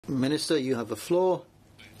Minister, you have the floor.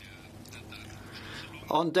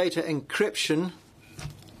 On data encryption,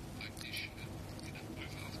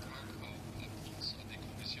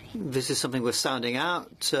 this is something we're sounding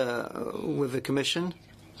out with the Commission,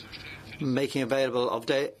 making available of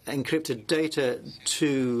encrypted data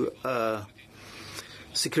to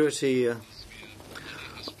security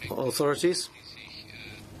authorities.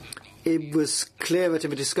 It was clear that in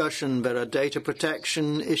the discussion there are data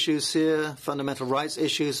protection issues here, fundamental rights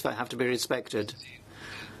issues that have to be respected.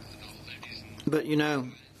 But, you know,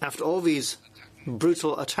 after all these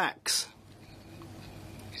brutal attacks,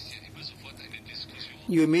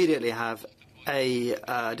 you immediately have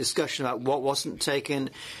a discussion about what wasn't taken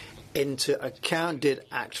into account. Did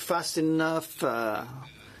act fast enough?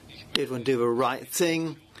 Did one do the right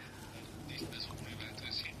thing?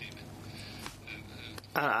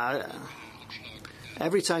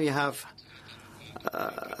 Every time you have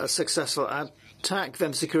a successful attack,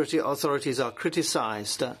 then security authorities are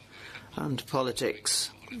criticized and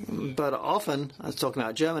politics. But often, I was talking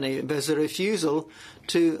about Germany, there's a refusal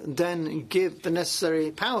to then give the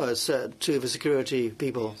necessary powers to the security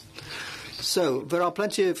people. So there are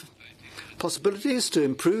plenty of possibilities to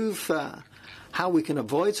improve how we can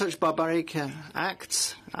avoid such barbaric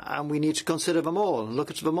acts, and we need to consider them all,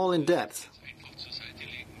 look at them all in depth.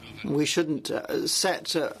 We shouldn't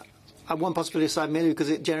set one possibility aside merely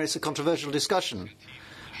because it generates a controversial discussion.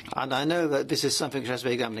 And I know that this is something which has to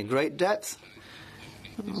be examined in great depth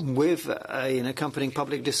with an accompanying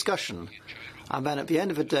public discussion. And then at the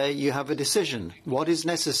end of the day, you have a decision. What is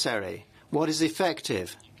necessary? What is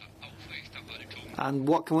effective? And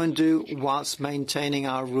what can one do whilst maintaining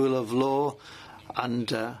our rule of law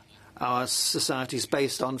and our societies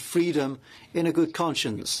based on freedom in a good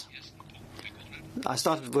conscience? I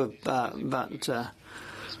started with that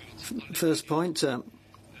first point.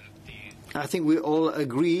 I think we all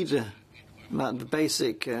agreed that the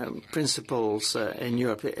basic principles in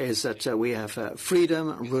Europe is that we have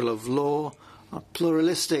freedom, rule of law, a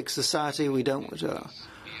pluralistic society. We don't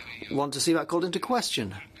want to see that called into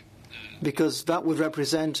question, because that would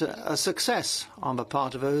represent a success on the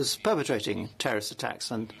part of those perpetrating terrorist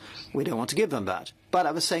attacks, and we don't want to give them that. But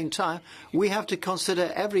at the same time, we have to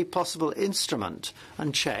consider every possible instrument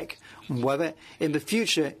and check whether in the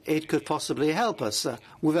future it could possibly help us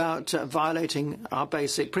without violating our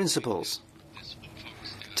basic principles.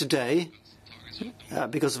 Today,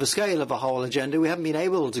 because of the scale of the whole agenda, we haven't been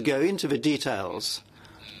able to go into the details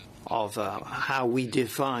of how we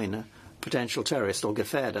define potential terrorist or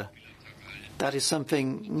Gefährder. That is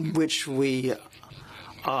something which we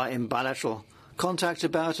are in bilateral contact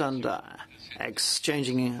about and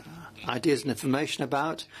exchanging ideas and information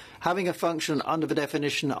about. Having a function under the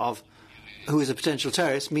definition of who is a potential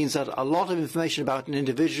terrorist means that a lot of information about an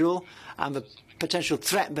individual and the potential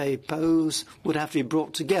threat they pose would have to be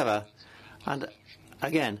brought together. And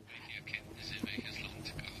again,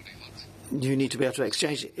 you need to be able to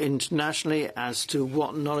exchange internationally as to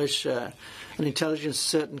what knowledge and intelligence a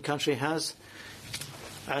certain country has.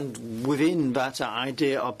 And within that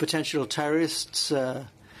idea of potential terrorists,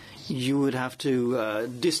 you would have to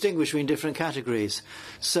distinguish between different categories.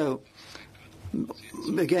 So,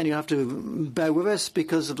 again, you have to bear with us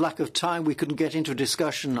because of lack of time. We couldn't get into a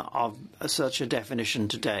discussion of such a definition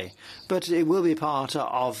today. But it will be part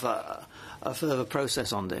of a further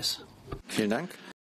process on this. Vielen Dank.